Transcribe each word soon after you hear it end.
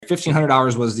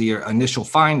$1,500 was the initial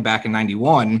fine back in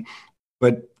 91,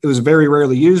 but it was very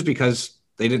rarely used because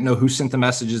they didn't know who sent the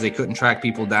messages. They couldn't track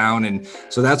people down. And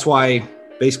so that's why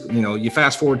basically, you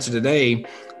fast forward to today,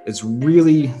 it's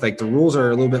really like the rules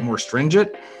are a little bit more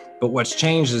stringent, but what's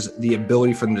changed is the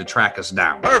ability for them to track us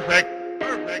down. Perfect.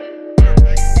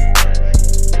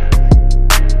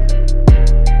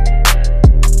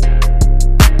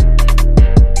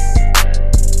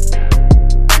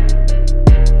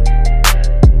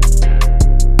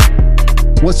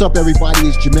 What's up, everybody?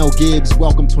 It's Jamel Gibbs.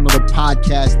 Welcome to another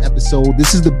podcast episode.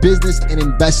 This is the Business and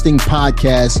Investing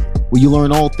Podcast, where you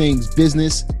learn all things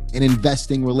business and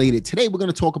investing related. Today, we're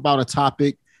going to talk about a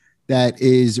topic that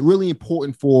is really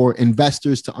important for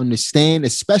investors to understand,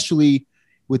 especially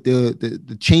with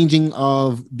the changing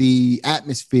of the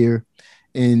atmosphere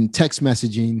in text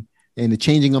messaging and the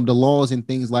changing of the laws and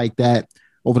things like that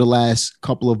over the last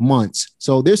couple of months.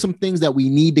 So there's some things that we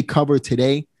need to cover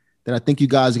today that I think you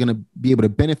guys are going to be able to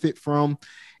benefit from.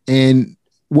 And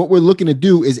what we're looking to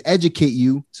do is educate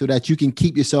you so that you can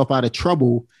keep yourself out of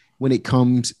trouble when it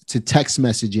comes to text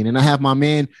messaging. And I have my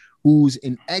man who's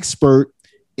an expert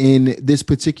in this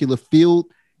particular field,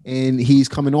 and he's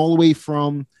coming all the way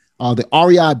from the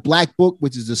REI Black Book,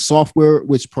 which is a software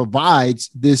which provides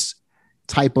this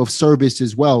type of service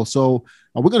as well. So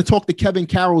we're going to talk to Kevin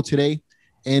Carroll today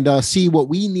and see what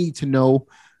we need to know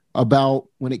about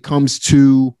when it comes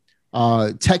to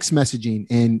text messaging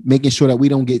and making sure that we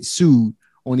don't get sued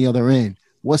on the other end.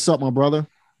 What's up, my brother?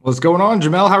 What's going on,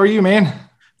 Jamel? How are you, man?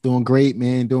 Doing great,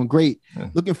 man. Doing great. Yeah.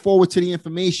 Looking forward to the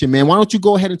information, man. Why don't you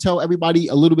go ahead and tell everybody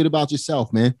a little bit about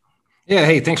yourself, man? Yeah.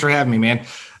 Hey, thanks for having me, man.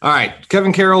 All right.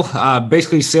 Kevin Carroll,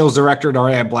 basically sales director at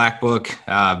REI Black Book.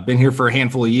 Been here for a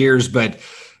handful of years, but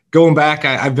going back,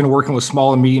 I've been working with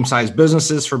small and medium-sized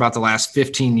businesses for about the last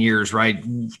 15 years, right?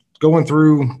 Going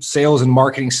through sales and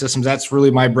marketing systems, that's really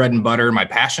my bread and butter, my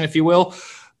passion, if you will.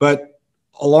 But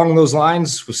along those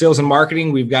lines, with sales and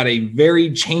marketing, we've got a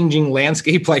very changing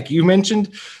landscape, like you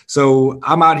mentioned. So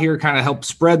I'm out here kind of help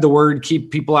spread the word,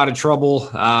 keep people out of trouble,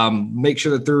 make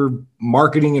sure that they're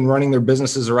marketing and running their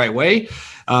businesses the right way,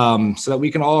 so that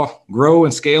we can all grow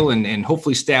and scale and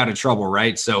hopefully stay out of trouble,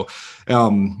 right? So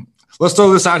let's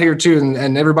throw this out here too.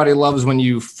 And everybody loves when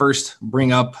you first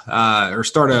bring up or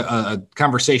start a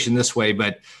conversation this way,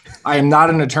 but I am not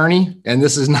an attorney and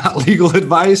this is not legal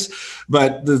advice,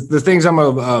 but the things I'm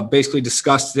going to basically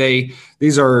discuss today,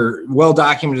 these are well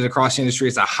documented across the industry.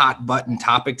 It's a hot button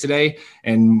topic today.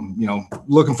 And,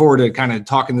 looking forward to kind of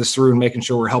talking this through and making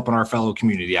sure we're helping our fellow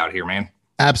community out here, man.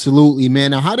 Absolutely, man.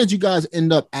 Now, how did you guys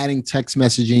end up adding text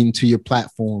messaging to your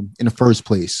platform in the first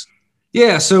place?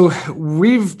 Yeah, so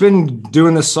we've been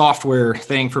doing this software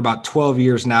thing for about 12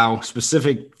 years now,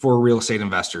 specific for real estate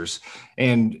investors.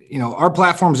 And, our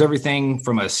platform is everything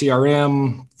from a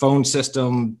CRM, phone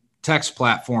system, text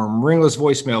platform, ringless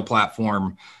voicemail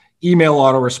platform, email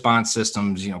auto response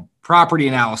systems, property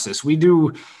analysis. We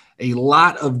do a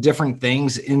lot of different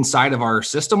things inside of our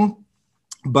system,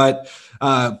 but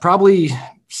probably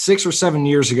 6 or 7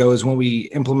 years ago is when we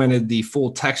implemented the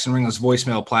full text and ringless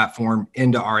voicemail platform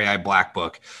into REI Black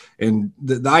Book. And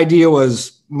the idea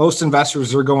was most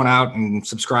investors are going out and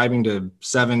subscribing to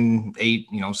 7, 8,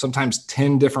 sometimes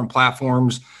 10 different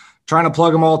platforms, trying to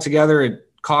plug them all together. It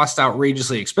costs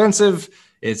outrageously expensive.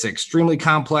 It's extremely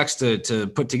complex to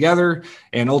put together.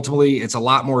 And ultimately, it's a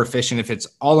lot more efficient if it's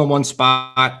all in one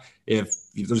spot. If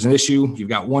there's an issue, you've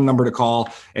got one number to call.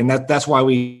 And that's why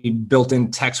we built in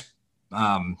text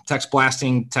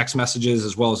blasting, text messages,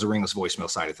 as well as the ringless voicemail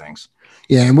side of things.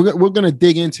 Yeah, and we're going to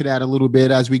dig into that a little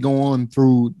bit as we go on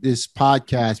through this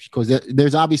podcast, because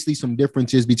there's obviously some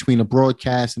differences between a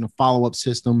broadcast and a follow-up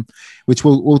system, which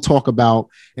we'll talk about.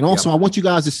 And also, I want you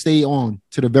guys to stay on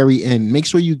to the very end. Make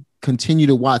sure you continue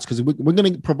to watch, because we're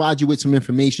going to provide you with some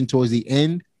information towards the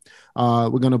end. We're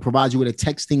going to provide you with a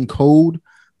texting code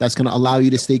that's going to allow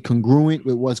you to stay congruent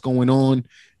with what's going on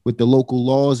with the local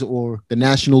laws or the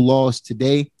national laws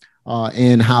today,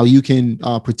 and how you can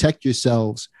protect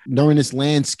yourselves during this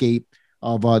landscape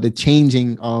of the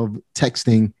changing of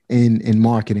texting in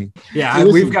marketing. Yeah,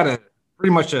 we've got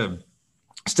pretty much a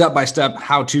step-by-step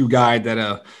how-to guide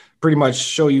that pretty much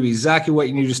show you exactly what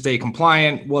you need to stay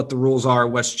compliant, what the rules are,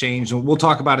 what's changed. And we'll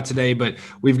talk about it today, but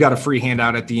we've got a free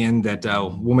handout at the end that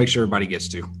we'll make sure everybody gets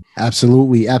to.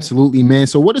 Absolutely. Absolutely, man.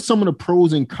 So what are some of the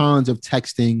pros and cons of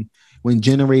texting when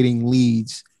generating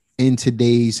leads in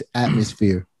today's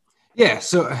atmosphere? Yeah.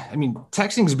 So,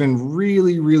 texting has been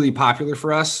really, really popular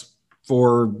for us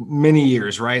for many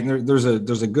years, right? And there's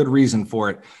a good reason for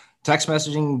it. Text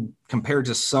messaging, compared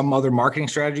to some other marketing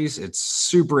strategies, it's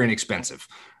super inexpensive,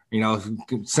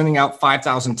 sending out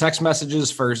 5,000 text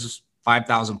messages versus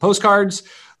 5,000 postcards.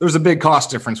 There's a big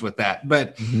cost difference with that.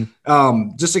 But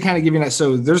just to kind of give you that,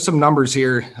 so there's some numbers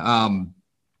here.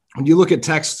 When you look at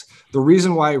text, the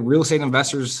reason why real estate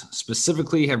investors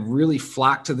specifically have really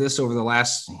flocked to this over the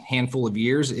last handful of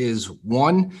years is,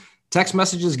 one, text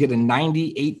messages get a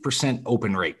 98%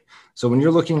 open rate. So when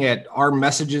you're looking at our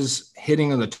messages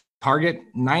hitting on the target,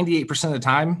 98% of the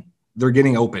time, they're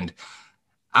getting opened.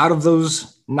 Out of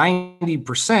those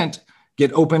 90%,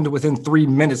 get opened within 3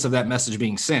 minutes of that message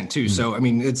being sent too. So, I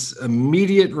mean, it's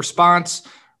immediate response,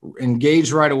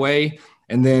 engage right away.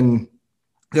 And then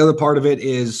the other part of it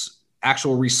is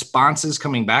actual responses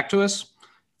coming back to us.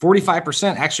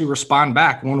 45% actually respond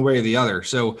back one way or the other.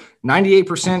 So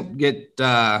 98% get,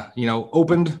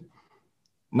 opened.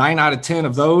 9 out of 10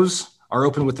 of those are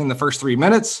open within the first 3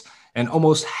 minutes, and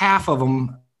almost half of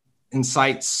them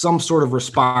incite some sort of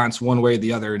response one way or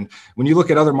the other. And when you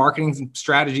look at other marketing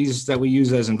strategies that we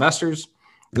use as investors,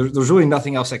 there's really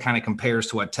nothing else that kind of compares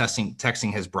to what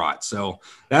texting has brought. So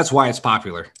that's why it's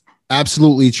popular.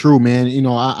 Absolutely true, man.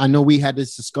 I know we had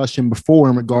this discussion before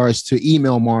in regards to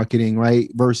email marketing, right,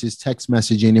 versus text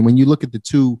messaging. And when you look at the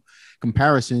two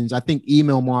comparisons, I think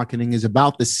email marketing is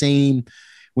about the same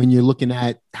when you're looking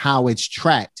at how it's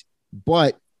tracked.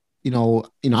 But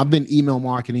I've been email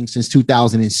marketing since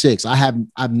 2006.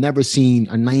 I've never seen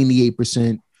a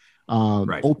 98%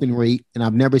 open rate, and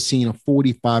I've never seen a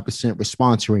 45%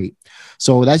 response rate.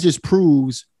 So that just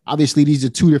proves, obviously, these are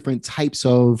two different types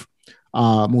of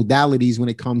modalities when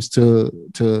it comes to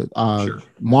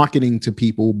marketing to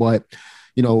people. But,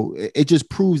 it just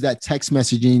proves that text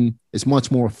messaging is much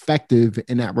more effective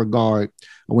in that regard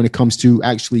when it comes to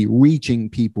actually reaching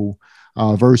people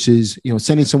versus,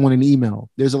 sending someone an email.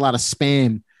 There's a lot of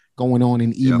spam going on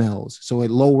in emails. So it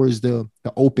lowers the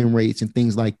open rates and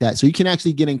things like that. So you can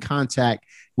actually get in contact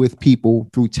with people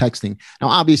through texting. Now,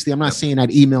 obviously, I'm not saying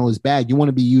that email is bad. You want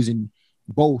to be using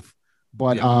both.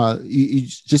 But you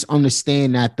just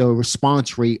understand that the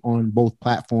response rate on both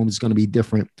platforms is going to be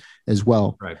different as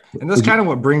well. Right. And that's kind of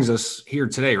what brings us here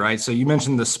today, right? So you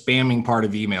mentioned the spamming part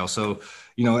of email. So,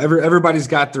 everybody's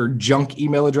got their junk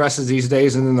email addresses these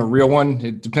days, and then the real one,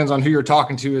 it depends on who you're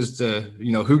talking to as to,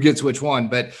 who gets which one.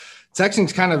 But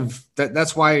texting's kind of,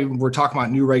 that's why we're talking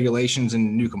about new regulations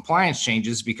and new compliance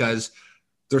changes, because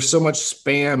there's so much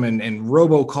spam and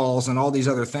robocalls and all these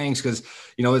other things, because,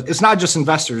 it's not just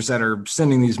investors that are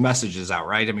sending these messages out,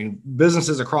 right? I mean,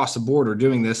 businesses across the board are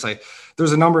doing this. Like,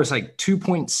 there's a number, it's like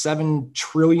 2.7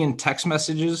 trillion text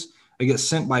messages that get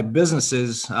sent by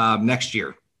businesses next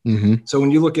year. Mm-hmm. So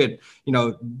when you look at,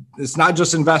 it's not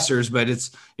just investors, but it's,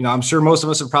 I'm sure most of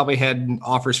us have probably had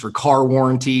offers for car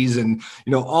warranties and,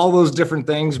 all those different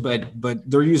things, but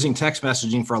they're using text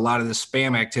messaging for a lot of the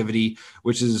spam activity,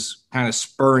 which is kind of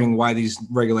spurring why these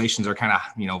regulations are kind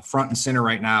of, front and center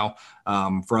right now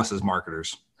for us as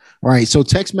marketers. Right. So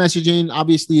text messaging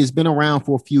obviously has been around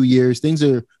for a few years. Things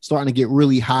are starting to get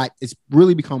really hot. It's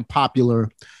really become popular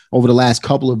over the last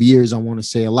couple of years. I want to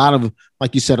say a lot of,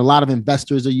 like you said, a lot of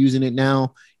investors are using it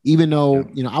now, even though,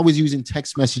 I was using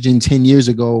text messaging 10 years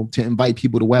ago to invite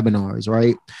people to webinars,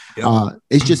 right? Yep.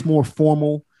 It's just more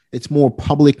formal. It's more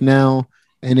public now.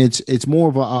 And it's more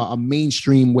of a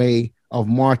mainstream way of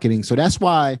marketing. So that's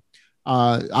why,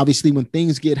 obviously, when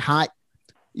things get hot,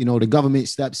 the government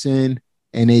steps in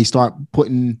and they start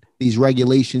putting these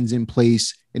regulations in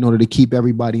place in order to keep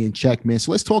everybody in check, man. So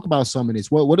let's talk about some of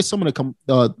this. What are some of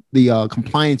the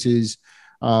compliances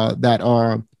that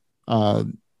are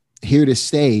here to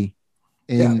stay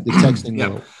in the texting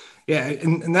world? Yeah,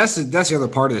 and that's the other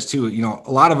part of this too.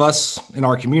 A lot of us in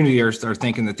our community are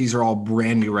thinking that these are all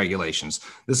brand new regulations.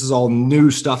 This is all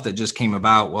new stuff that just came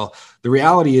about. Well, the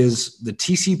reality is the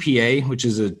TCPA, which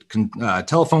is a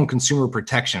Telephone Consumer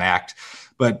Protection Act,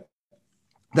 but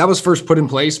that was first put in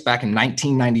place back in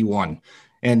 1991.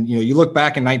 And, you look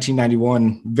back in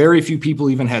 1991, very few people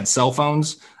even had cell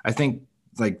phones. I think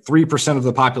like 3% of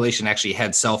the population actually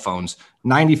had cell phones.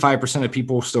 95% of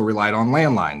people still relied on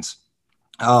landlines.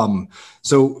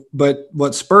 But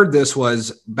what spurred this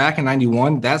was back in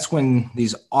 91, that's when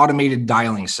these automated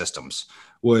dialing systems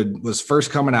was first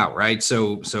coming out, right?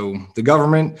 So the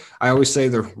government, I always say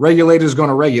the regulator is going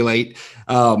to regulate.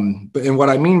 And what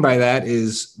I mean by that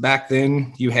is back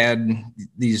then you had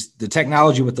the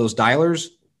technology with those dialers.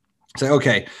 Say,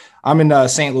 okay, I'm in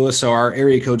St. Louis, so our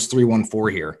area code's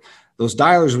 314 here. Those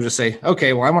dialers would just say,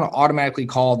 okay, well, I'm going to automatically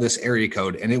call this area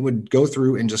code, and it would go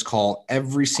through and just call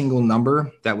every single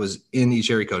number that was in each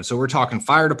area code. So we're talking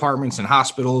fire departments and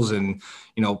hospitals and,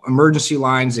 emergency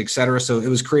lines, et cetera. So it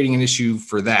was creating an issue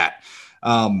for that.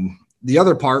 The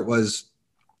other part was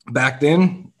back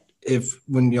then,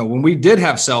 when we did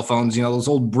have cell phones, those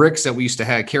old bricks that we used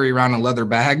to carry around in leather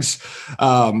bags,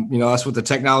 that's what the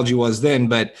technology was then.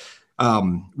 But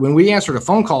when we answered a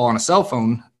phone call on a cell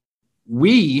phone,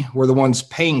 we were the ones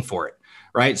paying for it,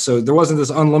 right? So there wasn't this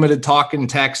unlimited talk and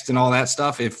text and all that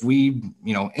stuff. If we,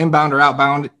 inbound or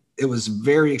outbound, it was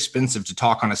very expensive to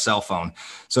talk on a cell phone.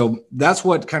 So that's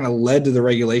what kind of led to the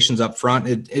regulations up front.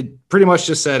 It pretty much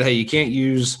just said, hey, you can't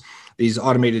use these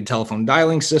automated telephone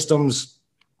dialing systems.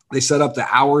 They set up the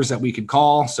hours that we could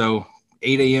call. So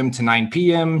 8 a.m. to 9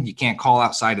 p.m. You can't call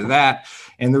outside of that.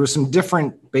 And there was some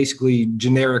different, basically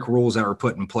generic rules that were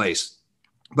put in place,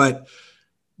 but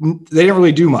they didn't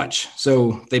really do much.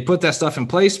 So they put that stuff in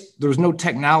place. There was no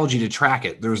technology to track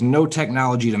it. There was no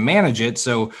technology to manage it.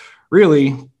 So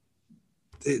really,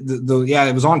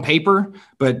 it was on paper,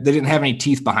 but they didn't have any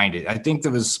teeth behind it. I think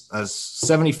there was a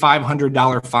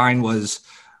 $7,500 fine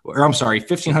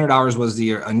 $1,500 was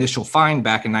the initial fine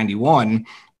back in 91,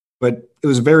 but it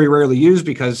was very rarely used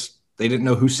because they didn't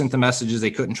know who sent the messages. They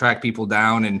couldn't track people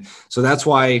down. And so that's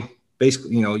why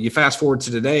basically, you fast forward to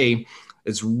today,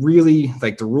 it's really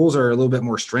like the rules are a little bit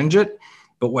more stringent,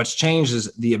 but what's changed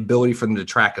is the ability for them to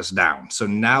track us down. So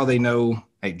now they know,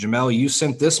 hey, Jamel, you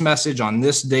sent this message on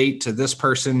this date to this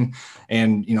person.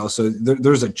 And, so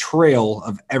there's a trail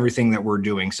of everything that we're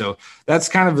doing. So that's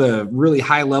kind of the really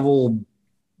high level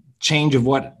change of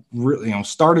what really,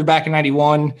 started back in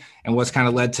 91 and what's kind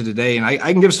of led to today. And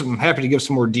I'm happy to give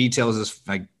some more details as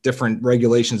like different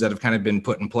regulations that have kind of been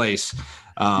put in place.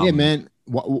 Yeah, man.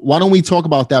 Why don't we talk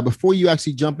about that before you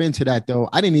actually jump into that though?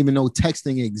 I didn't even know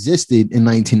texting existed in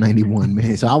 1991,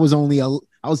 man. So I was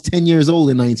 10 years old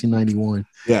in 1991.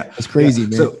 Yeah. That's crazy,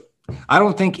 man. So I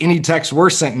don't think any texts were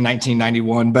sent in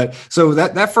 1991, but so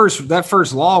that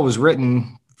first law was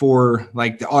written for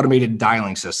like the automated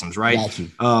dialing systems, right?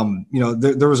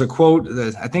 There was a quote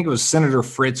that I think it was Senator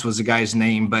Fritz was the guy's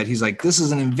name, but he's like, this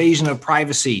is an invasion of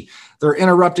privacy. They're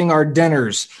interrupting our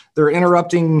dinners. They're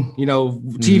interrupting,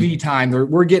 TV time.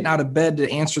 We're getting out of bed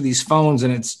to answer these phones,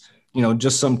 and it's,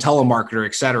 just some telemarketer,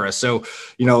 et cetera. So,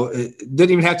 it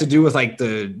didn't even have to do with like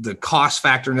the cost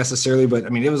factor necessarily, but I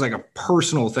mean, it was like a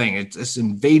personal thing. It's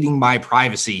invading my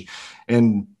privacy.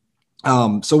 And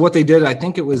so what they did, I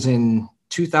think it was in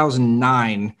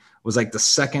 2009 was like the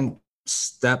second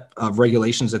step of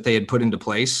regulations that they had put into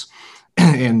place.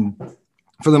 And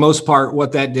for the most part,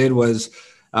 what that did was,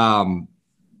 kind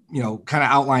of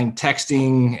outline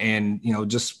texting and,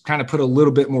 just kind of put a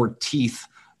little bit more teeth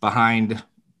behind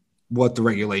what the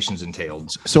regulations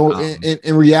entailed. So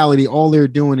in reality, all they're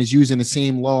doing is using the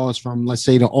same laws from, let's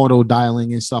say, the auto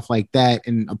dialing and stuff like that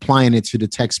and applying it to the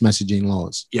text messaging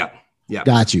laws. Yeah. Yeah.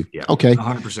 Got you. Yeah. Okay.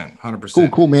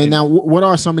 100%. Cool, man. Now, what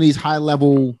are some of these high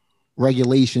level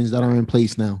regulations that are in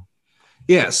place now?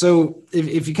 Yeah. So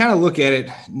if you kind of look at it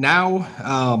now,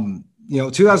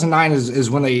 2009 is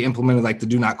when they implemented like the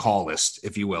do not call list,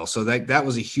 if you will. So that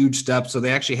was a huge step. So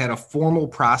they actually had a formal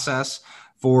process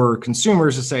for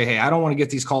consumers to say, hey, I don't want to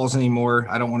get these calls anymore.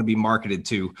 I don't want to be marketed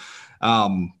to.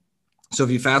 So if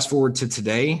you fast forward to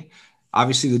today,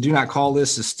 obviously the do not call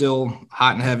list is still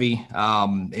hot and heavy.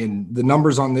 And the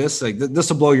numbers on this, like this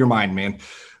will blow your mind, man.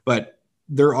 But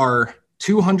there are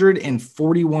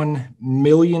 241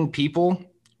 million people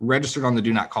registered on the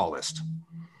do not call list.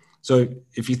 So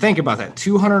if you think about that,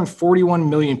 241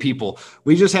 million people,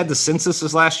 we just had the census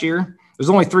this last year. There's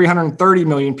only 330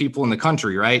 million people in the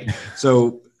country, right?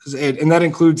 So, and that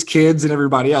includes kids and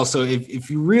everybody else. So if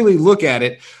you really look at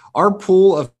it, our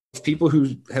pool of people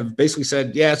who have basically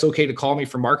said, yeah, it's okay to call me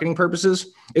for marketing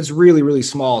purposes, it's really, really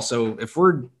small. So if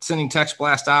we're sending text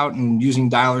blast out and using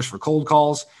dialers for cold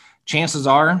calls, chances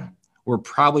are we're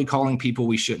probably calling people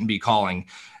we shouldn't be calling.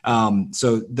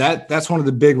 So that's one of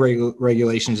the big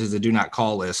regulations is the do not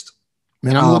call list.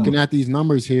 Man, I'm looking at these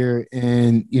numbers here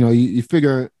and, you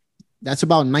figure that's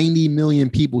about 90 million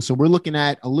people. So we're looking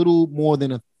at a little more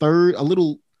than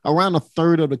around a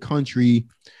third of the country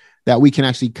that we can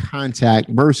actually contact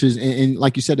versus, and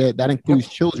like you said, that includes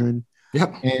children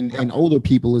and older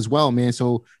people as well, man.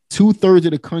 So 2/3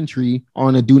 of the country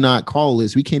on a do not call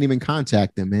list. We can't even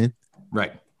contact them, man.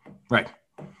 Right.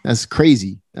 That's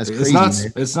crazy. It's crazy. Nuts.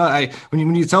 It's not.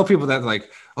 When you tell people that, like,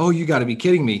 oh, you got to be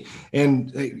kidding me.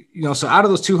 And so out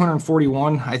of those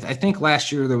 241, I think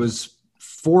last year there was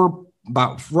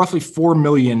roughly 4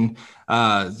 million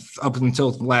up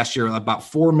until last year, about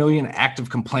 4 million active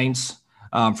complaints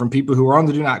from people who are on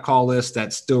the do not call list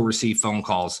that still receive phone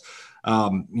calls.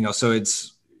 So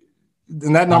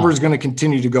and that number is going to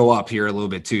continue to go up here a little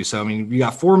bit too. So, you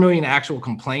got 4 million actual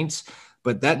complaints,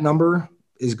 but that number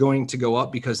is going to go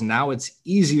up because now it's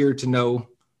easier to know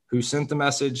who sent the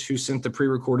message, who sent the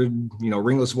pre-recorded,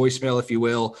 ringless voicemail, if you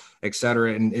will, et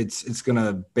cetera. And it's going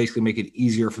to basically make it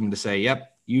easier for them to say,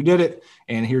 yep, you did it,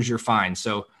 and here's your fine.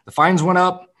 So the fines went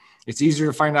up. It's easier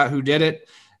to find out who did it.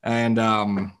 And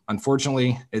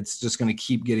unfortunately, it's just going to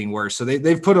keep getting worse. So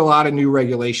they've put a lot of new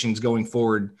regulations going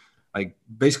forward. Like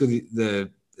basically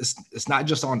it's not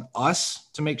just on us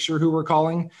to make sure who we're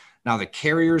calling. Now the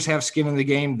carriers have skin in the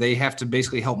game. They have to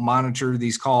basically help monitor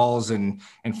these calls and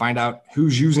find out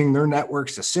who's using their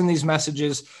networks to send these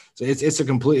messages. So it's a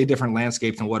completely different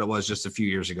landscape than what it was just a few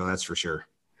years ago. That's for sure.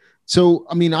 So,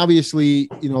 I mean, obviously,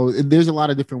 there's a lot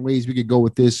of different ways we could go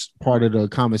with this part of the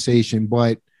conversation,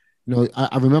 but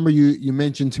I remember you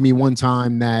mentioned to me one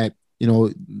time that,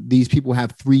 these people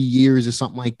have 3 years or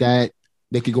something like that.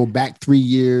 They could go back 3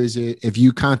 years. If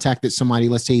you contacted somebody,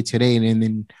 let's say today, and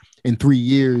then in 3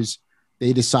 years,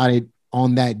 they decided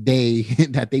on that day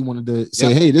that they wanted to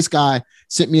say, hey, this guy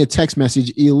sent me a text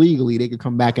message illegally, they could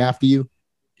come back after you.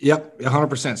 Yep,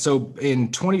 100%. So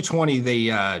in 2020,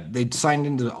 they signed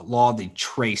into law the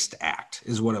Traced Act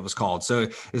is what it was called. So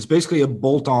it's basically a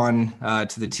bolt-on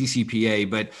to the TCPA.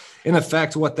 But in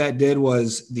effect, what that did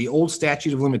was the old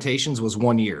statute of limitations was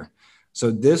 1 year.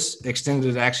 So this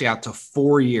extended it actually out to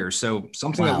 4 years. So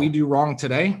something that we do wrong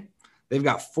today, they've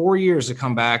got 4 years to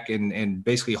come back and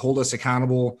basically hold us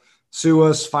accountable, sue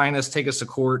us, fine us, take us to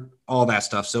court, all that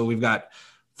stuff. So we've got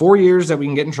 4 years that we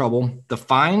can get in trouble. The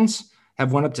fines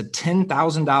have went up to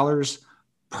 $10,000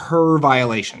 per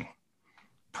violation.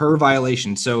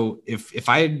 So if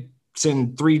I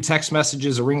send 3 text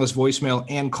messages, a ringless voicemail,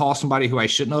 and call somebody who I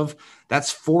shouldn't have,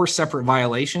 that's 4 separate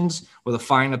violations with a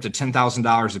fine up to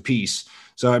 $10,000 a piece.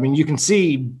 So, I mean, you can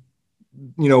see,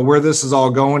 where this is all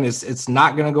going. It's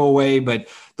not going to go away, but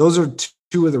those are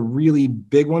two of the really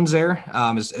big ones there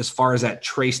as far as that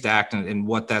Traced Act and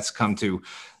what that's come to.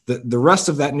 The rest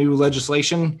of that new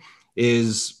legislation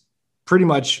is pretty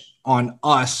much on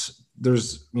us.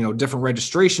 There's, different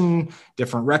registration,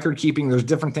 different record keeping. There's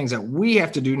different things that we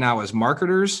have to do now as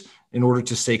marketers in order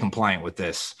to stay compliant with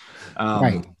this.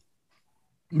 Right.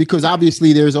 Because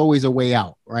obviously there's always a way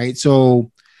out, right?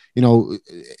 So,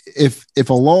 if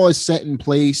a law is set in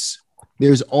place,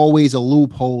 there's always a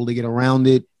loophole to get around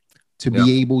it, to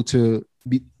be able to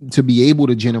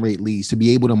generate leads, to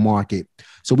be able to market.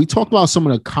 So we talked about some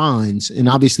of the cons, and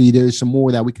obviously there's some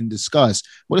more that we can discuss.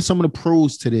 What are some of the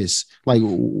pros to this? Like,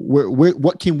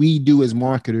 what can we do as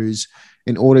marketers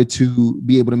in order to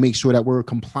be able to make sure that we're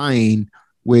complying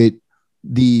with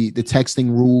the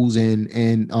texting rules and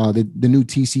the new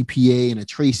TCPA and the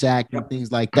Trace Act and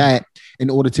things like that in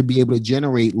order to be able to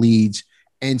generate leads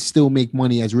and still make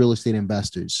money as real estate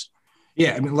investors?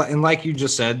 Yeah, I mean, and like you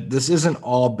just said, this isn't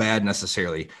all bad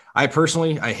necessarily. I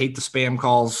hate the spam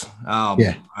calls.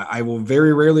 I will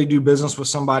very rarely do business with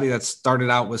somebody that started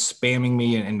out with spamming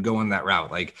me and going that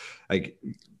route. Like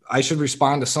I should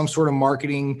respond to some sort of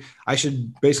marketing. I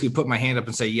should basically put my hand up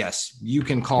and say, yes, you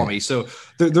can call me. So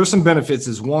there's some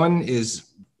benefits. One is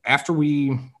after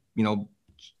we,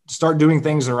 start doing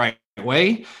things the right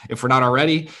way, if we're not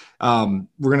already,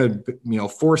 we're going to,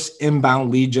 force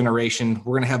inbound lead generation.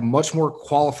 We're going to have much more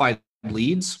qualified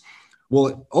leads.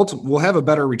 We'll have a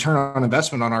better return on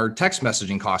investment on our text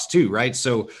messaging costs too, right?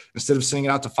 So instead of sending it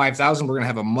out to 5,000, we're going to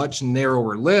have a much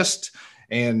narrower list,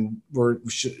 and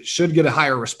should get a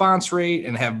higher response rate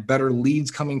and have better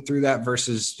leads coming through that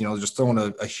versus, just throwing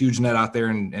a huge net out there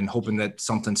and hoping that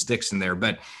something sticks in there.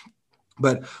 But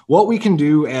what we can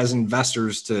do as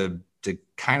investors to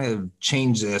kind of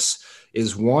change this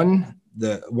is one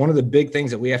of the big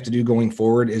things that we have to do going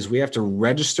forward is we have to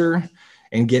register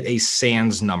and get a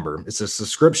SANS number. It's a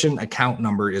subscription account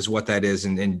number is what that is.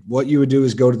 And what you would do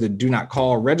is go to the Do Not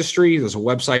Call registry. There's a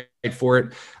website for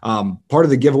it. Part of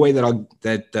the giveaway that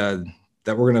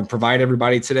we're going to provide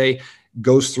everybody today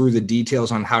goes through the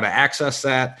details on how to access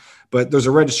that. But there's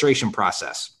a registration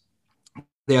process.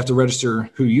 They have to register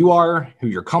who you are, who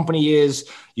your company is.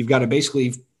 You've got to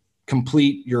basically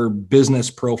complete your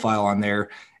business profile on there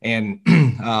and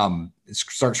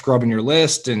start scrubbing your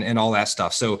list and all that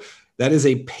stuff. So that is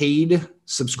a paid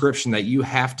subscription that you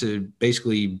have to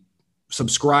basically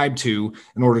subscribe to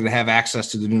in order to have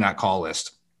access to the Do Not Call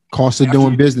list. Cost of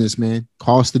doing business, man.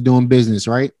 Cost of doing business,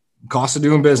 right? Cost of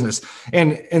doing business.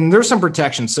 And there's some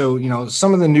protection. So,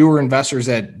 some of the newer investors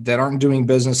that aren't doing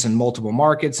business in multiple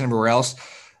markets and everywhere else,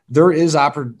 there is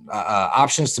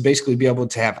options to basically be able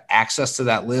to have access to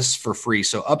that list for free.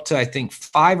 So up to, I think,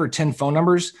 5 or 10 phone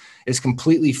numbers is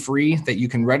completely free that you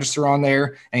can register on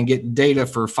there and get data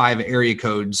for 5 area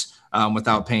codes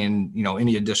without paying,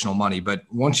 any additional money. But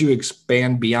once you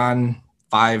expand beyond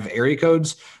 5 area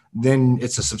codes, then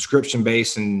it's a subscription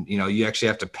base, and you actually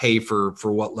have to pay for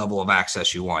what level of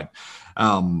access you want.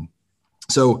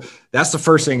 So that's the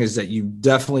first thing, is that you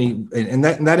definitely, and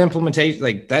that implementation,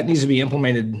 like that needs to be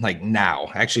implemented like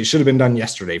now. Actually, it should have been done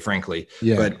yesterday, frankly.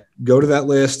 Yeah. But go to that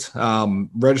list,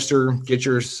 register, get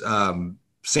your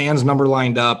SANS number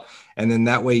lined up, and then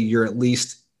that way you're at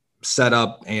least set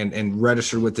up and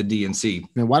registered with the DNC.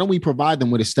 And why don't we provide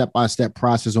them with a step-by-step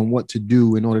process on what to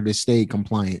do in order to stay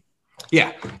compliant?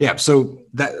 Yeah. So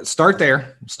start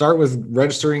there. Start with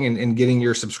registering and getting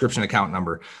your subscription account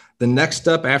number. The next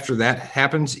step after that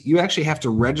happens, you actually have to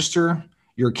register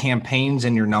your campaigns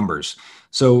and your numbers.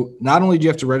 So not only do you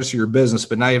have to register your business,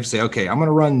 but now you have to say, okay, I'm going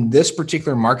to run this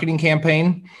particular marketing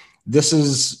campaign. This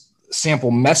is sample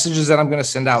messages that I'm going to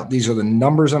send out. These are the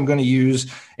numbers I'm going to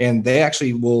use. And they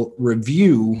actually will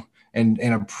review and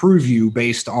approve you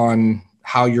based on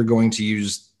how you're going to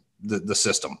use the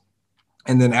system.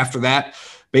 And then after that,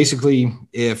 basically,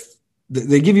 if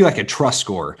they give you like a trust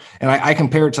score, and I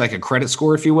compare it to like a credit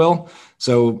score, if you will.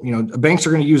 So, banks are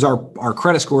going to use our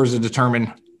credit scores to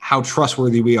determine how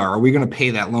trustworthy we are. Are we going to pay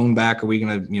that loan back? Are we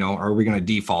going to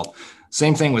default?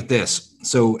 Same thing with this.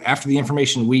 So after the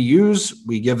information we use,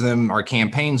 we give them our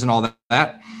campaigns and all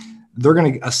that. They're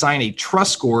going to assign a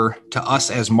trust score to us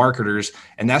as marketers,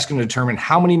 and that's going to determine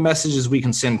how many messages we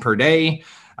can send per day.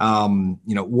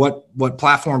 What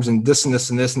platforms and this and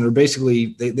this and this, and they're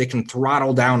basically, they can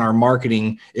throttle down our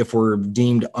marketing if we're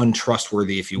deemed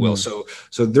untrustworthy, if you will. So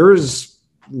there's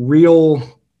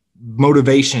real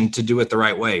motivation to do it the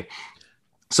right way.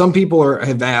 Some people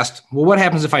have asked, well, what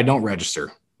happens if I don't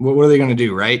register? What are they going to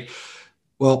do? Right.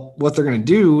 Well, what they're going to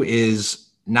do is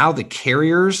now the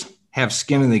carriers have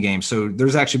skin in the game. So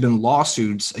there's actually been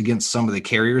lawsuits against some of the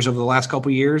carriers over the last couple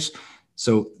of years.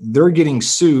 So they're getting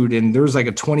sued, and there's like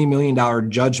a $20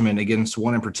 million judgment against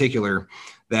one in particular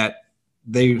that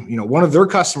one of their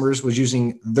customers was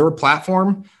using their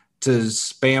platform to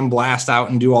spam blast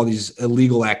out and do all these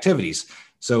illegal activities.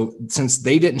 So since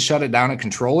they didn't shut it down and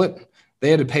control it, they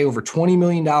had to pay over $20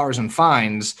 million in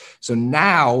fines. So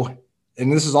now,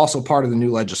 and this is also part of the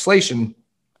new legislation,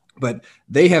 but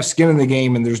they have skin in the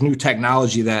game, and there's new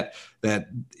technology that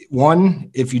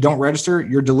one, if you don't register,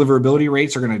 your deliverability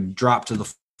rates are going to drop to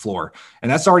the floor. And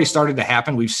that's already started to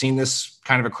happen. We've seen this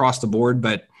kind of across the board,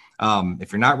 but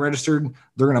if you're not registered,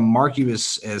 they're going to mark you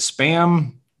as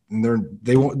spam, and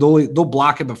they'll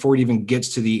block it before it even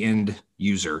gets to the end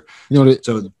user.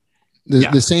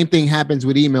 The same thing happens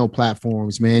with email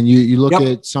platforms, man. You look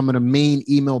at some of the main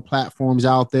email platforms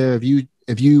out there.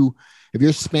 If you're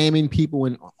spamming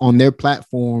people on their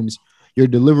platforms, your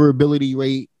deliverability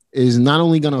rate is not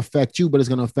only going to affect you, but it's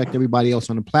going to affect everybody else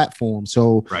on the platform.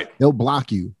 So they'll block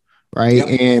you, right?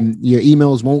 Yep. And your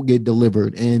emails won't get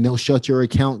delivered, and they'll shut your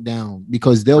account down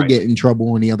because they'll get in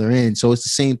trouble on the other end. So it's the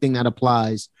same thing that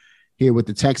applies here with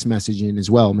the text messaging as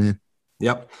well, man.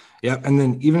 Yep. And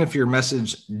then even if your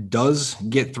message does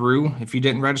get through, if you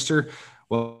didn't register,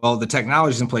 well, the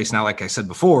technology is in place now. Like I said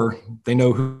before, they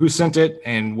know who sent it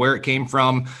and where it came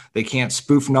from. They can't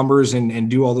spoof numbers and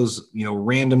do all those,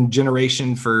 random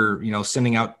generation for,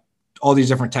 sending out all these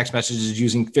different text messages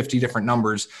using 50 different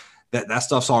numbers. That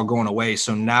stuff's all going away.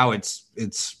 So now it's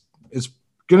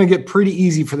going to get pretty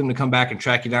easy for them to come back and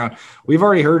track you down. We've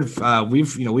already heard,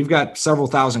 we've got several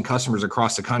thousand customers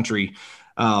across the country,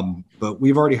 but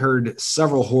we've already heard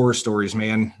several horror stories,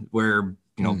 man, where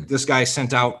this guy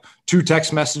sent out 2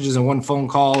 text messages and 1 phone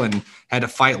call and had to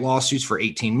fight lawsuits for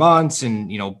 18 months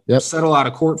and, settle out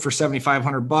of court for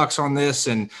 $7,500 on this.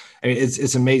 And I mean,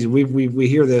 it's amazing. We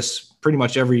hear this pretty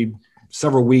much every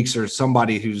several weeks, or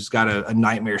somebody who's got a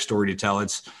nightmare story to tell.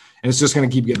 It's just going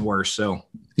to keep getting worse. So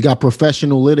you got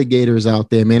professional litigators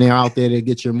out there, man. They're out there to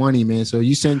get your money, man. So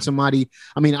you send somebody,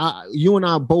 you and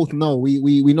I both know,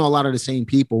 we know a lot of the same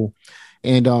people,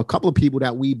 and a couple of people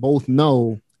that we both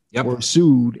know were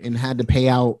sued and had to pay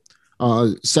out,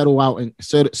 settle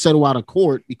out of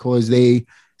court because they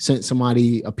sent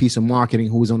somebody a piece of marketing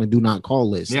who was on a do not call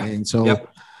list. Yeah. And so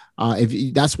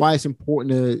that's why it's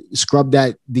important to scrub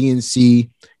that DNC,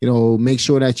 make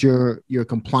sure that you're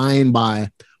complying by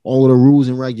all of the rules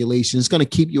and regulations. It's going to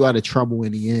keep you out of trouble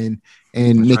in the end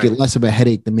and make it less of a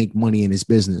headache to make money in this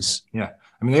business. Yeah.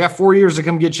 I mean, they got 4 years to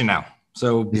come get you now.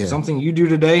 So something you do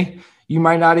today, you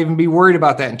might not even be worried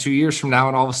about that in 2 years from now.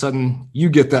 And all of a sudden you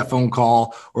get that phone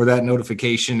call or that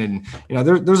notification. And,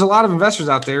 there's a lot of investors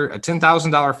out there, a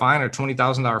 $10,000 fine or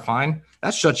 $20,000 fine,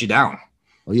 that shuts you down.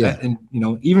 Oh yeah. And,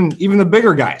 even the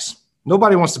bigger guys,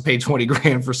 nobody wants to pay 20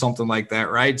 grand for something like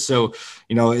that. Right. So,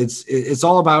 it's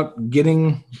all about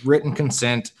getting written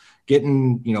consent,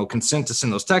 getting, consent to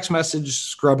send those text messages,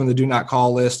 scrubbing the do not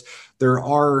call list. There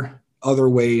are other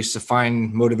ways to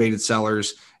find motivated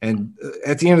sellers. And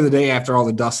at the end of the day, after all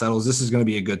the dust settles, this is going to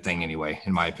be a good thing anyway,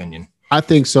 in my opinion. I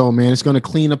think so, man. It's going to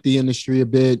clean up the industry a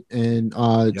bit and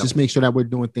just make sure that we're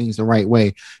doing things the right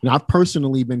way. And I've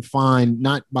personally been fined,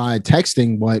 not by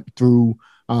texting, but through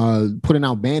putting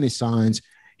out bandit signs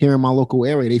here in my local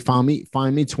area. They fined me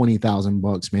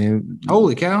 $20,000, man.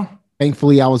 Holy cow.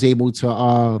 Thankfully, I was able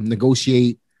to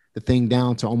negotiate the thing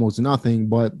down to almost nothing.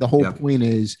 But the whole point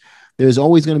is there's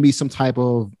always going to be some type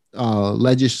of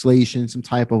legislation, some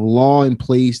type of law in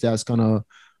place that's going to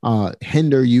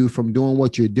hinder you from doing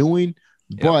what you're doing.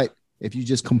 But if you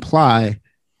just comply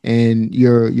and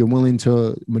you're willing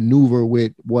to maneuver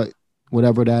with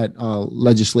whatever that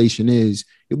legislation is,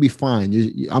 you'll be fine.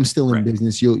 I'm still in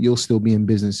business. You'll still be in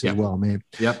business as well, man.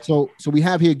 Yep. So we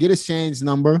have here, get a SANS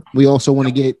number. We also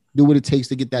want to do what it takes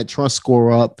to get that trust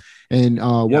score up. And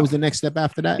what was the next step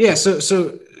after that? Yeah.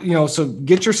 So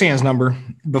get your SANS number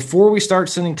before we start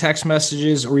sending text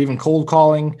messages or even cold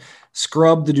calling.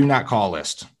 Scrub the do not call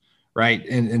list, right?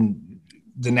 And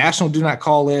the national do not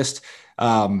call list,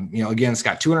 again, it's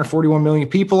got 241 million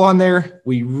people on there.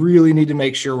 We really need to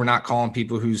make sure we're not calling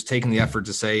people who's taking the effort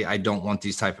to say, I don't want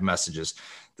these type of messages.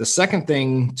 The second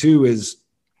thing too is,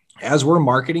 as we're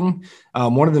marketing,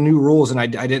 one of the new rules, and I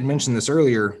didn't mention this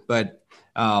earlier, but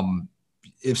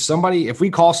if we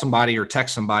call somebody or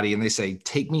text somebody and they say,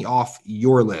 take me off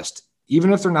your list,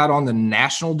 even if they're not on the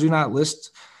national do not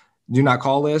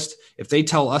call list, if they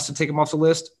tell us to take them off the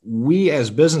list, we as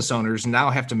business owners now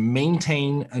have to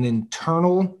maintain an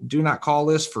internal do not call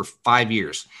list for 5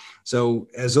 years. So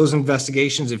as those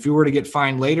investigations, if you were to get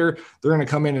fined later, they're going to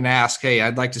come in and ask, hey,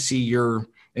 I'd like to see your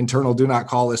internal do not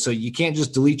call list. So you can't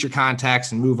just delete your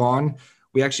contacts and move on.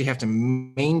 We actually have to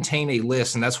maintain a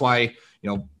list. And that's why,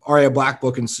 REI Black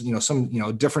Book and,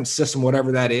 some, different system,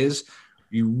 whatever that is,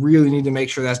 you really need to make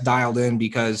sure that's dialed in,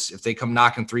 because if they come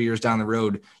knocking 3 years down the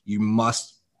road, you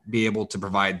must be able to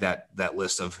provide that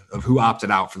list of who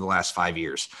opted out for the last 5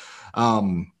 years.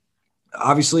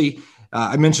 Obviously,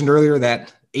 I mentioned earlier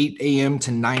that 8 a.m.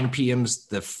 to 9 p.m. is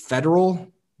the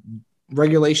federal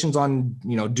regulations on,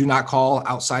 do not call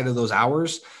outside of those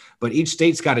hours, but each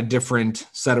state's got a different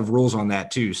set of rules on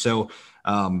that too. So,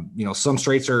 some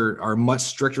states are much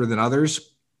stricter than others.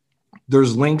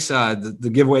 There's links, the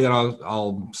giveaway that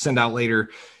I'll send out later.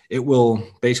 It will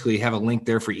basically have a link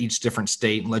there for each different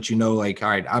state and let you know, like, all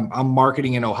right, I'm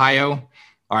marketing in Ohio.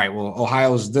 All right, well,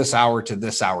 Ohio's this hour to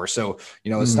this hour. So,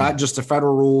 it's not just the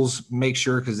federal rules. Make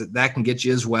sure, because that can get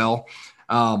you as well.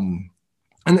 And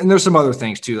there's some other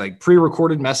things too, like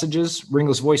pre-recorded messages,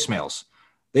 ringless voicemails.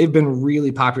 They've been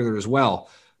really popular as well.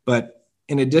 But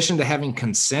in addition to having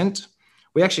consent,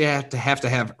 we actually have to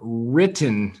have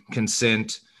written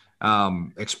consent,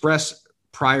 express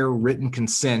prior written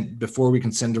consent before we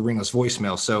can send a ringless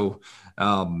voicemail. So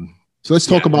let's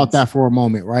talk about that for a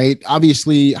moment, right?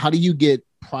 Obviously, how do you get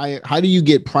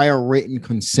prior written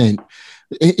consent?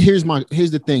 Here's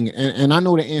the thing. And I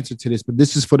know the answer to this, but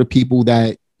this is for the people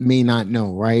that may not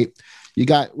know, right? You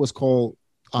got what's called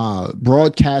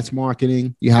broadcast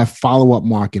marketing. You have follow-up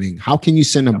marketing. How can you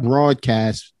send a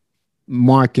broadcast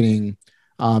marketing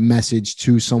message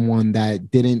to someone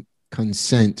that didn't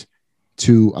consent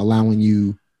to allowing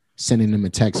you sending them a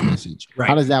text message? Right.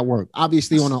 How does that work?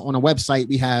 Obviously, on a website,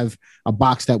 we have a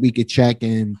box that we could check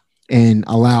and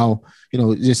allow,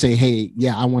 just say, hey,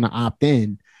 yeah, I want to opt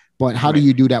in. But how do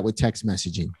you do that with text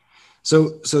messaging?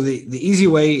 So the easy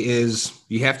way is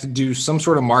you have to do some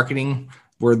sort of marketing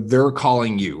where they're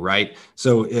calling you, right?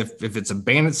 So if it's a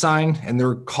bandit sign and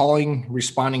they're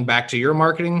responding back to your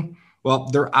marketing, well,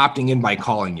 they're opting in by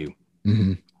calling you.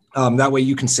 Mm-hmm. That way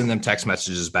you can send them text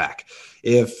messages back.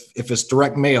 If it's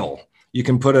direct mail, you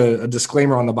can put a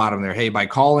disclaimer on the bottom there. Hey, by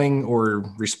calling or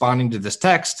responding to this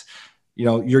text,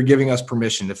 you're giving us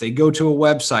permission. If they go to a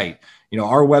website,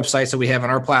 our websites that we have on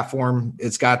our platform,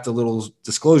 it's got the little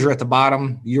disclosure at the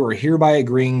bottom. You are hereby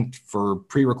agreeing for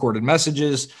pre-recorded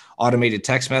messages, automated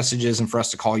text messages, and for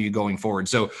us to call you going forward.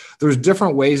 So there's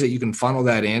different ways that you can funnel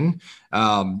that in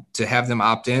to have them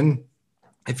opt in.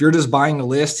 If you're just buying a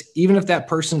list, even if that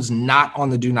person's not on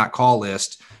the do not call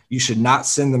list, you should not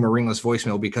send them a ringless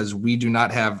voicemail, because we do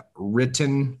not have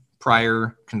written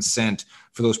prior consent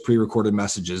for those pre-recorded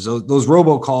messages. Those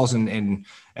robocalls and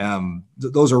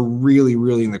those are really,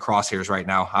 really in the crosshairs right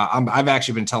now. I've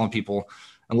actually been telling people,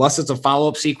 unless it's a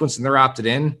follow-up sequence and they're opted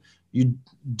in, you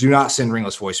do not send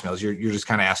ringless voicemails. You're just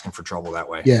kind of asking for trouble that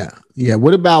way. Yeah. Yeah.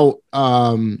 What about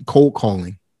cold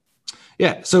calling?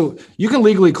 Yeah. So you can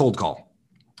legally cold call,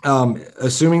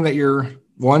 assuming that you're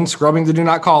one, scrubbing the do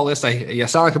not call list. I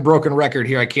sound like a broken record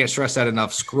here. I can't stress that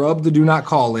enough. Scrub the do not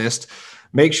call list.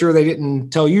 Make sure they didn't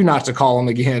tell you not to call them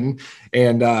again.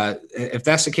 And if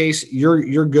that's the case,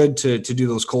 you're good to do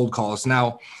those cold calls.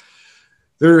 Now,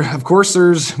 of course,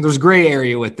 there's gray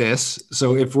area with this.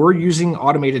 So if we're using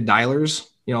automated dialers,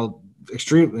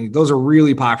 those are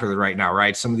really popular right now,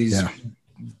 right? Some of these,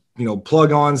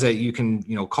 plug-ons that you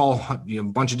can, call a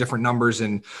bunch of different numbers.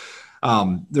 And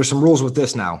there's some rules with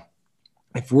this now.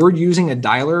 If we're using a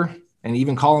dialer and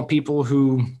even calling people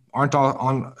who are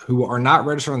not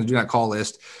registered on the do not call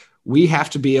list, we have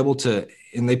to be able to,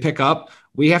 and they pick up,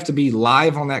 we have to be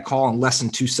live on that call in less than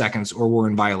 2 seconds or we're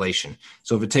in violation.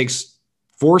 So if it takes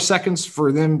 4 seconds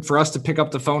for us to pick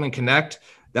up the phone and connect,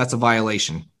 that's a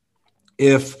violation.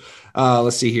 If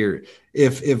let's see here,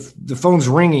 if the phone's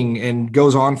ringing and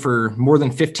goes on for more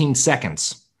than 15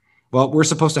 seconds, well, we're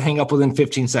supposed to hang up within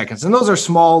 15 seconds. And those are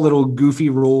small little goofy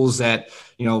rules that,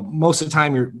 most of the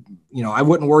time I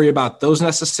wouldn't worry about those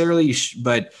necessarily,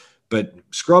 but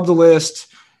scrub the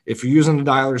list. If you're using the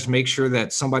dialers, make sure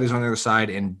that somebody's on the other side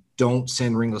and don't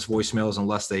send ringless voicemails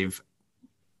unless they've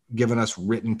given us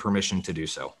written permission to do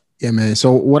so. Yeah, man.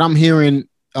 So what I'm hearing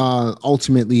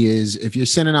ultimately is if you're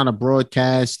sending out a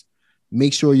broadcast,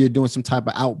 make sure you're doing some type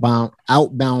of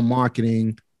outbound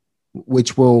marketing,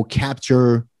 which will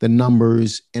capture the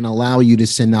numbers and allow you to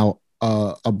send out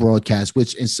a broadcast,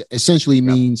 which essentially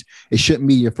means it shouldn't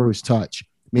be your first touch.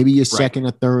 Maybe your second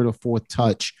or third or fourth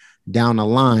touch down the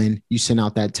line, you send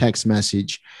out that text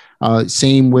message.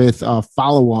 Same with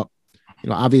follow-up.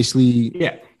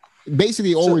 Obviously,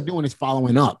 basically all we're doing is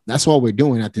following up. That's all we're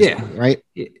doing at this point, right?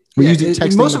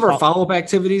 Most of our follow-up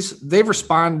activities, they've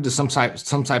responded to some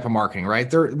type of marketing, right?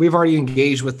 We've already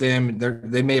engaged with them.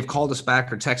 They may have called us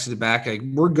back or texted it back. Like,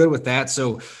 we're good with that.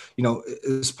 So,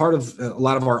 as part of a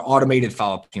lot of our automated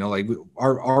follow-up,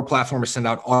 our platform is send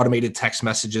out automated text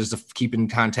messages to keep in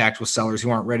contact with sellers who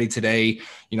aren't ready today,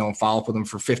 and follow up with them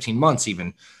for 15 months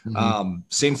even. Mm-hmm.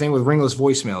 Same thing with ringless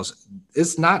voicemails.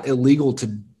 It's not illegal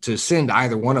to send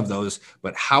either one of those,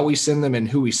 but how we send them and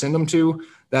who we send them to,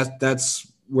 that's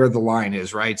where the line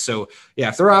is, right? So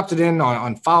if they're opted in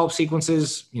on follow-up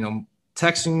sequences,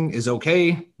 texting is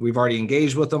okay. We've already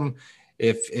engaged with them.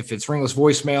 If it's ringless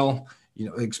voicemail,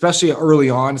 especially early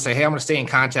on, say, hey, I'm going to stay in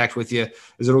contact with you.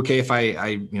 Is it okay if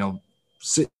I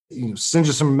send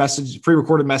you some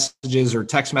pre-recorded messages or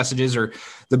text messages? Or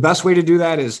the best way to do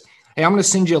that is, hey, I'm going to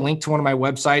send you a link to one of my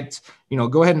websites.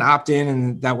 Go ahead and opt in,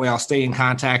 and that way I'll stay in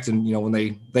contact. And when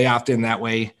they opt in that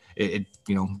way, it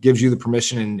gives you the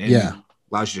permission and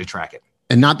allows you to track it.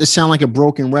 And not to sound like a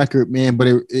broken record, man, but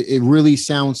it really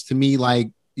sounds to me like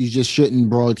you just shouldn't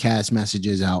broadcast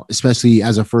messages out, especially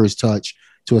as a first touch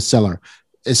to a seller.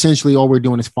 Essentially, all we're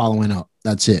doing is following up.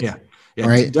 That's it. Yeah.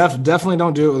 Right. Definitely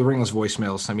don't do it with ringless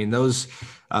voicemails. I mean, those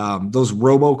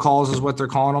robocalls is what they're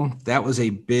calling them. That was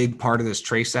a big part of this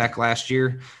Trace Act last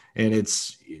year. And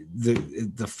it's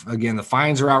the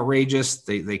fines are outrageous.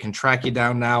 They can track you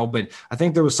down now, but I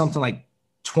think there was something like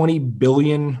 20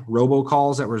 billion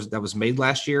robocalls that was made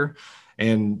last year.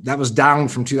 And that was down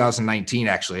from 2019.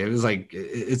 Actually, it was like,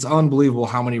 it's unbelievable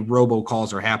how many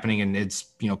robocalls are happening, and it's,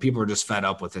 people are just fed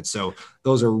up with it. So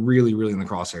those are really, really in the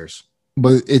crosshairs.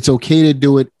 But it's okay to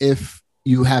do it if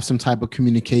you have some type of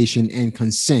communication and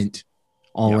consent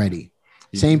already.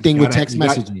 Yep. Same thing with text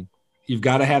messaging. You've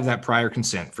got to have that prior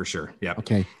consent for sure. Yeah.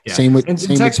 Okay. Yeah. Same with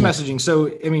text messaging.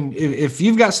 So, I mean, if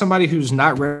you've got somebody who's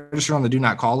not registered on the do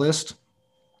not call list,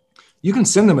 you can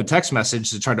send them a text message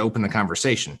to try to open the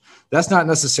conversation. That's not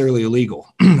necessarily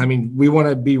illegal. I mean, we want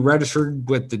to be registered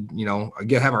with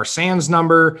have our SANS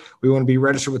number. We want to be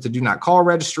registered with the do not call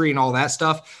registry and all that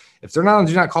stuff. If they're not on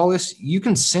the do not call list, you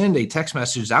can send a text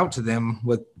message out to them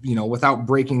without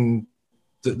breaking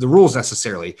the rules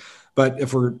necessarily. But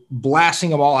if we're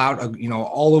blasting them all out,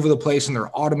 all over the place in their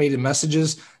automated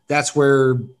messages, that's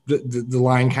where the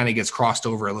line kind of gets crossed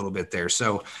over a little bit there.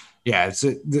 So, it's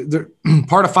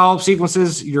part of follow-up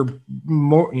sequences. You're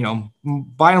more,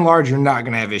 by and large, you're not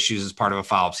going to have issues as part of a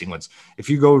follow-up sequence.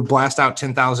 If you go blast out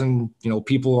 10,000,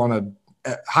 people on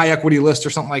a high equity list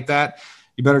or something like that,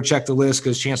 you better check the list,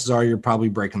 because chances are you're probably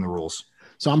breaking the rules.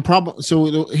 So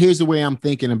here's the way I'm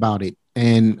thinking about it.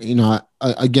 And,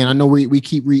 again, I know we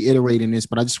keep reiterating this,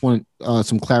 but I just want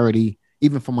some clarity,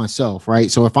 even for myself. Right.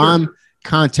 So if I'm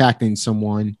contacting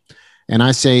someone and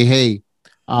I say, hey,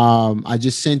 we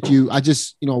just picked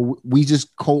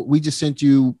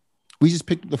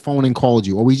up the phone and called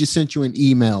you, or we just sent you an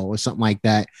email or something like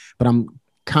that, but I'm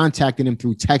contacting them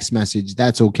through text message.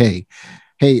 That's okay.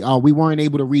 Hey, we weren't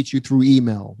able to reach you through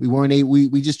email.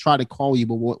 We just tried to call you,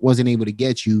 but wasn't able to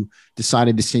get you,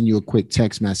 decided to send you a quick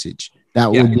text message.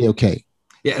 That would be okay.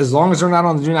 Yeah, as long as they're not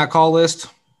on the do not call list,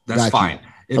 that's fine.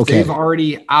 If they've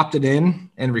already opted in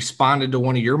and responded to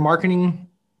one of your marketing,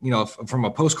 from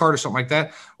a postcard or something like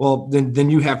that, well, then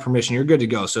you have permission. You're good to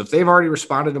go. So if they've already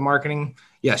responded to marketing,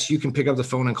 yes, you can pick up the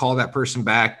phone and call that person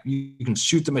back. You can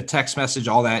shoot them a text message,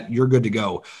 all that. You're good to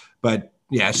go. But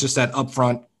yeah, it's just that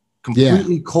upfront,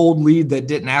 completely cold lead that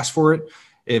didn't ask for it.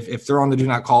 If they're on the do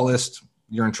not call list,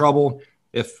 you're in trouble.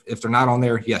 If they're not on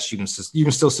there, yes, you can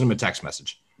still send them a text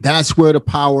message. That's where the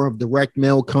power of direct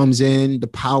mail comes in, the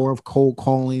power of cold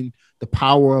calling, the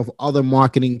power of other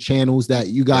marketing channels that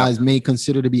you guys may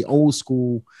consider to be old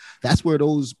school. That's where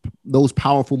those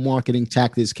powerful marketing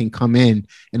tactics can come in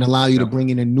and allow you to bring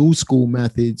in a new school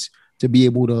methods to be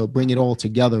able to bring it all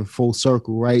together full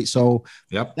circle, right? So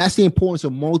that's the importance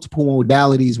of multiple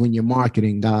modalities when you're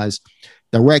marketing, guys.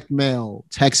 Direct mail,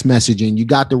 text messaging, you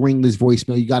got the ringless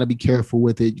voicemail, you got to be careful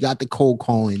with it. You got the cold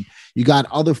calling, you got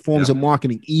other forms of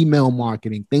marketing, email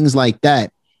marketing, things like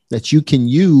that you can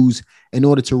use in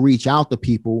order to reach out to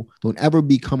people. Don't ever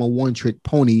become a one-trick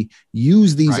pony.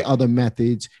 Use these other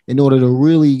methods in order to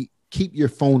really keep your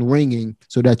phone ringing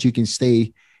so that you can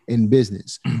stay in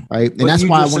business, right? And that's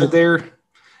why I wanted there.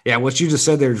 Yeah, what you just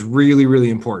said there is really, really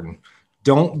important.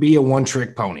 Don't be a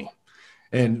one-trick pony.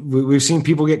 And we've seen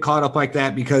people get caught up like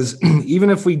that because even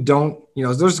if we don't,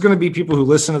 there's going to be people who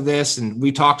listen to this and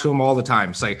we talk to them all the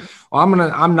time. It's like, well,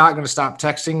 I'm not going to stop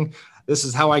texting. This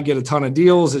is how I get a ton of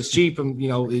deals. It's cheap. And,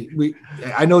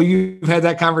 I know you've had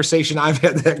that conversation. I've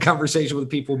had that conversation with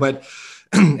people, but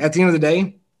at the end of the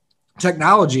day,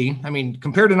 technology,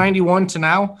 compared to 91 to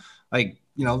now,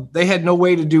 they had no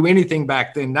way to do anything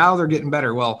back then. Now they're getting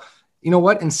better. Well, you know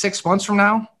what? In 6 months from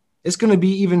now, it's going to be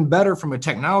even better from a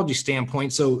technology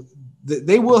standpoint. So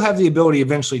they will have the ability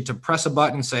eventually to press a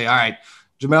button and say, all right,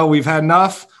 Jamel, we've had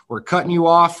enough. We're cutting you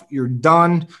off. You're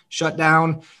done. Shut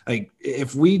down. Like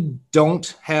if we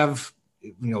don't have,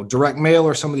 direct mail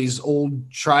or some of these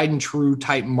old tried and true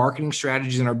type marketing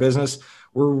strategies in our business,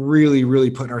 we're really,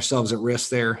 really putting ourselves at risk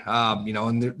there.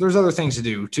 And there's other things to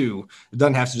do too. It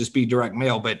doesn't have to just be direct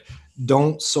mail, but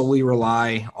don't solely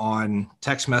rely on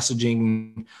text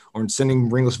messaging or sending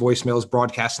ringless voicemails,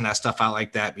 broadcasting that stuff out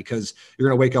like that, because you're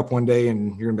going to wake up one day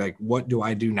and you're going to be like, what do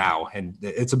I do now? And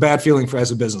it's a bad feeling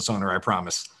as a business owner, I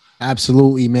promise.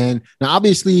 Absolutely, man. Now,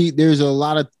 obviously, there's a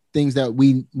lot of things that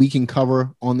we can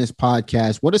cover on this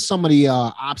podcast. What are some of the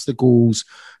obstacles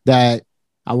that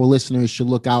our listeners should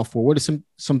look out for? What are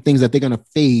some things that they're going to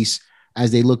face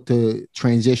as they look to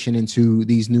transition into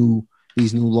these new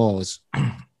laws?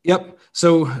 Yep.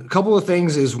 So a couple of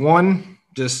things is one,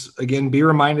 just again, be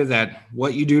reminded that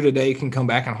what you do today can come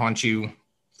back and haunt you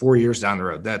 4 years down the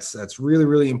road. That's really,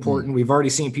 really important. We've already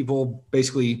seen people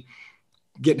basically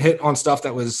getting hit on stuff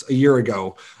that was a year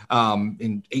ago,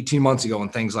 and 18 months ago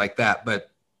and things like that.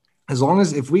 But as long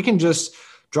as if we can just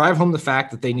drive home the fact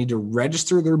that they need to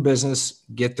register their business,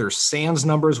 get their SANS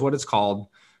numbers, what it's called,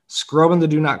 scrubbing the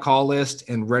do not call list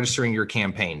and registering your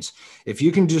campaigns. If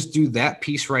you can just do that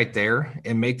piece right there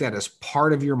and make that as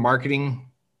part of your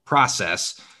marketing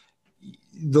process,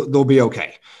 they'll be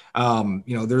okay.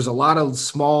 There's a lot of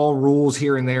small rules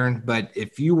here and there, but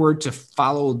if you were to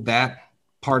follow that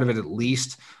part of it, at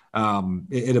least,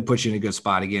 it'll put you in a good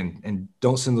spot again. And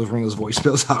don't send those ringless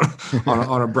voicemails out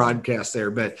on a broadcast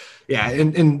there. But yeah,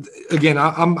 and again,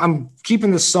 I'm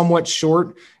keeping this somewhat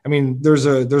short. There's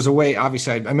a way.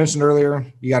 Obviously, I mentioned earlier,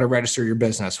 you got to register your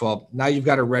business. Well, now you've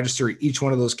got to register each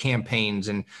one of those campaigns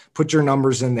and put your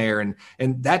numbers in there. And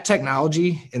that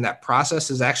technology and that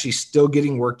process is actually still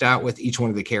getting worked out with each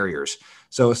one of the carriers.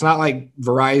 So it's not like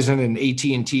Verizon and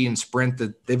AT&T and Sprint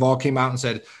that they've all came out and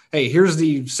said, hey, here's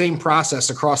the same process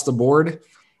across the board.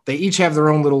 They each have their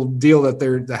own little deal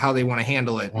that how they want to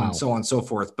handle it and so on and so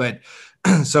forth. But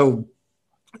so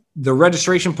the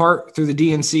registration part through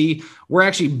the DNC, we're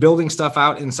actually building stuff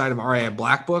out inside of RIA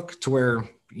Black Book to where,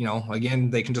 again,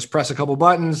 they can just press a couple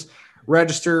buttons,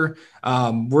 register.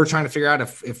 We're trying to figure out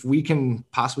if we can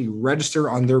possibly register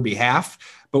on their behalf.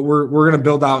 But we're going to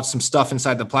build out some stuff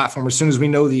inside the platform as soon as we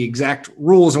know the exact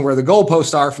rules and where the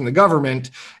goalposts are from the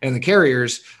government and the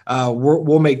carriers.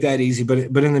 We'll make that easy.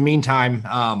 But in the meantime,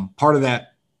 part of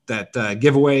that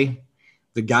giveaway,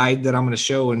 the guide that I'm going to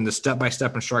show and the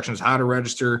step-by-step instructions how to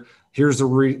register. Here's the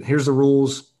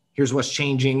rules. Here's what's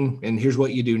changing, and here's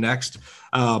what you do next.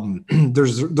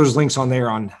 There's links on there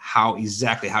on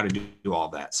exactly how to do all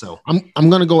that. So I'm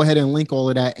going to go ahead and link all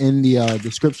of that in the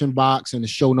description box and the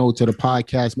show notes of the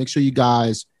podcast. Make sure you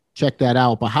guys check that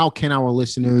out. But how can our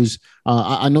listeners,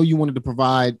 I know you wanted to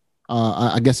provide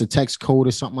I guess a text code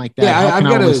or something like that? Yeah,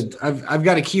 I've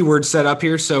got a keyword set up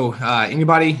here. So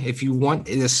anybody, if you want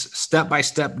this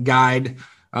step-by-step guide,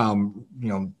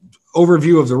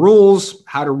 overview of the rules,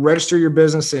 how to register your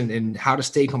business and how to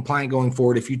stay compliant going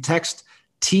forward, if you text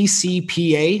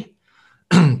TCPA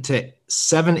to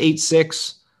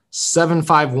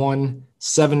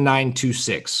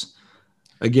 786-751-7926.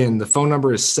 Again, the phone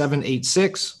number is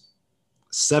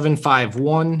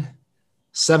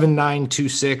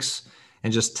 786-751-7926,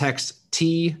 and just text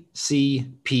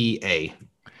TCPA.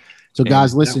 So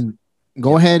guys, listen,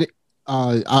 go ahead.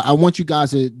 I want you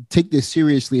guys to take this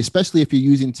seriously, especially if you're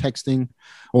using texting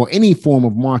or any form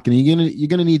of marketing. You're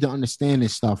gonna need to understand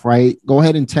this stuff, right? Go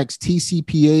ahead and text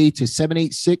TCPA to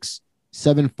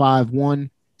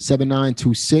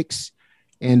 786-751-7926.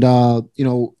 And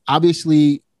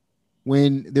obviously,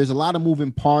 when there's a lot of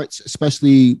moving parts,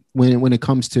 especially when it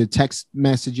comes to text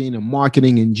messaging and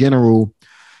marketing in general,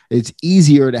 it's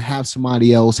easier to have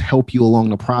somebody else help you along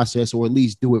the process, or at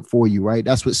least do it for you, right?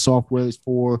 That's what software is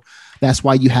for. That's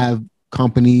why you have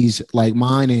companies like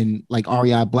mine and like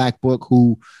REI Black Book,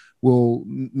 who will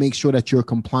make sure that you're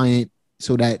compliant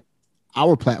so that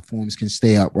our platforms can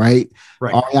stay up, right?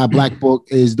 REI Black Book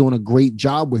is doing a great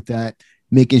job with that,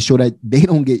 making sure that they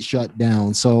don't get shut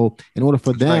down. So in order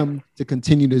for them to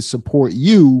continue to support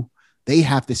you, they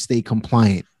have to stay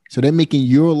compliant. So they're making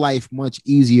your life much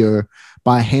easier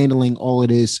by handling all of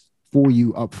this for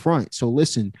you up front. So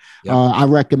listen, I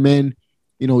recommend,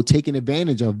 taking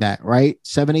advantage of that, right?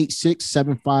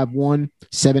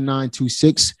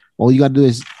 786-751-7926. All you got to do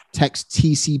is text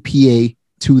TCPA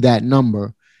to that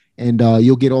number, and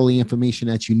you'll get all the information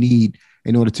that you need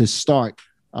in order to start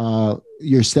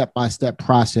your step-by-step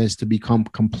process to become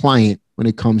compliant when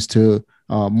it comes to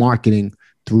marketing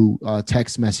through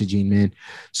text messaging, man.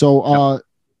 So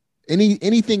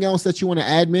anything else that you want to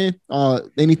add, man?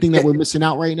 Anything that we're missing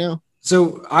out right now?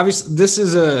 So obviously this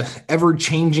is a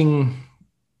ever-changing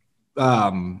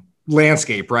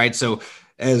landscape, right? So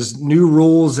as new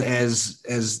rules, as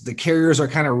the carriers are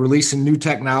kind of releasing new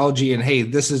technology and, hey,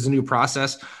 this is a new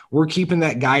process, we're keeping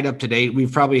that guide up to date.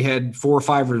 We've probably had 4 or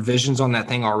 5 revisions on that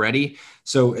thing already.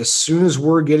 So as soon as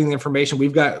we're getting the information,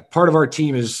 we've got part of our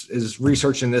team is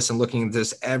researching this and looking at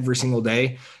this every single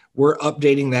day. We're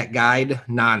updating that guide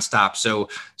nonstop. So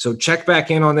check back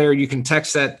in on there. You can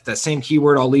text that same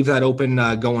keyword. I'll leave that open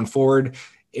going forward.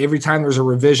 Every time there's a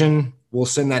revision, we'll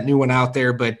send that new one out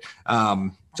there. But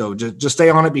so just stay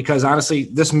on it, because honestly,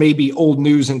 this may be old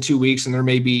news in 2 weeks, and there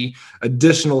may be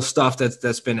additional stuff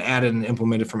that's been added and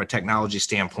implemented from a technology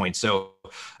standpoint. So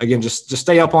again, just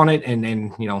stay up on it,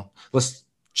 and let's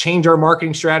change our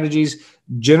marketing strategies,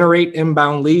 generate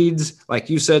inbound leads. Like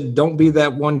you said, don't be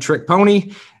that one trick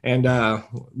pony, and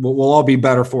we'll all be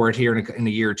better for it here in a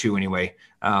year or two anyway.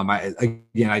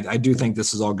 I do think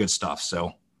this is all good stuff.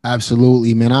 So.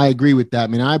 Absolutely, man. I agree with that,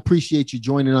 man. I appreciate you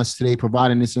joining us today,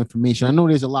 providing this information. I know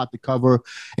there's a lot to cover,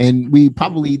 and we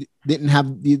probably didn't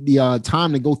have the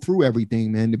time to go through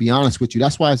everything, man, to be honest with you.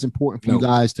 That's why it's important for you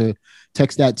guys to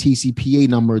text that TCPA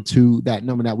number to that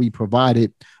number that we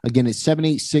provided. Again, it's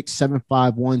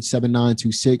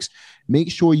 786-751-7926.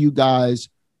 Make sure you guys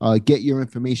get your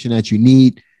information that you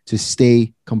need to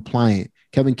stay compliant.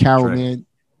 Kevin Carroll, man.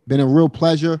 Been a real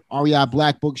pleasure. REI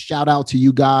Black Book, shout out to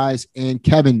you guys. And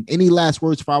Kevin, any last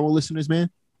words for our listeners, man?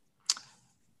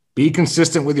 Be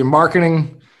consistent with your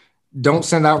marketing. Don't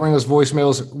send out ringless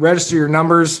voicemails. Register your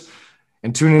numbers,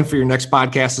 and tune in for your next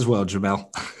podcast as well,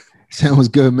 Jamel. Sounds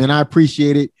good, man. I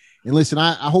appreciate it. And listen,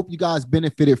 I hope you guys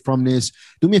benefited from this.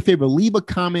 Do me a favor, leave a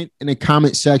comment in the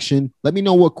comment section. Let me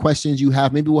know what questions you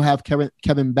have. Maybe we'll have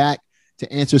Kevin back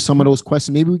to answer some of those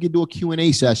questions. Maybe we could do a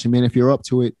Q&A session, man, if you're up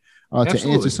to it. To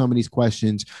answer some of these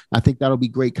questions. I think that'll be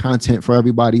great content for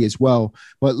everybody as well.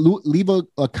 But leave a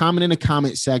comment in the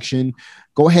comment section.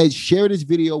 Go ahead, share this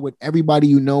video with everybody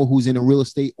you know who's in the real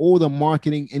estate or the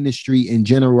marketing industry in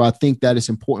general. I think that it's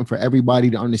important for everybody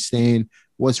to understand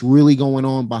what's really going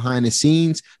on behind the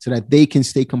scenes so that they can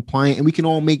stay compliant and we can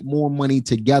all make more money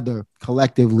together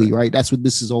collectively, right? That's what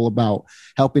this is all about,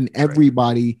 helping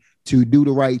everybody to do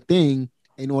the right thing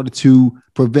in order to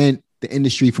prevent the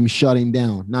industry from shutting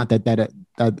down. Not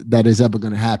that is ever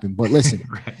going to happen, but listen,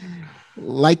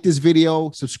 like this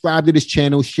video, subscribe to this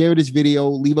channel, share this video,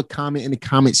 leave a comment in the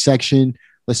comment section.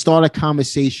 Let's start a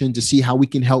conversation to see how we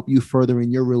can help you further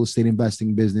in your real estate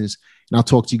investing business. And I'll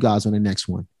talk to you guys on the next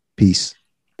one. Peace.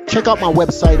 Check out my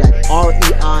website at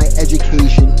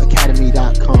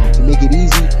reieducationacademy.com. To make it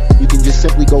easy, you can just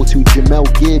simply go to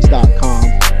jamelgibbs.com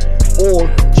or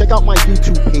check out my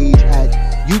YouTube page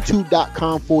at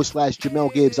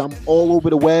youtube.com/Jamel Gibbs. I'm all over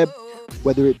the web,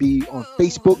 whether it be on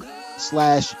Facebook,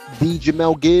 the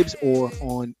Jamel Gibbs, or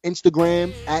on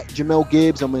Instagram at Jamel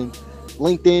Gibbs. I'm in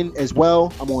LinkedIn as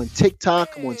well. I'm on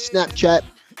TikTok. I'm on Snapchat.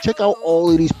 Check out all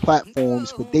of these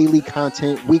platforms for daily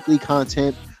content, weekly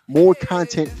content, more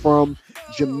content from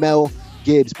Jamel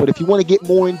Gibbs. But if you want to get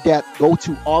more in depth, go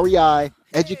to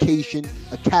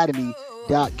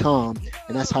REIEducationacademy.com,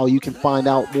 and that's how you can find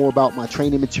out more about my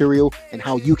training material and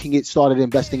how you can get started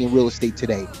investing in real estate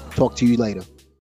today. Talk to you later.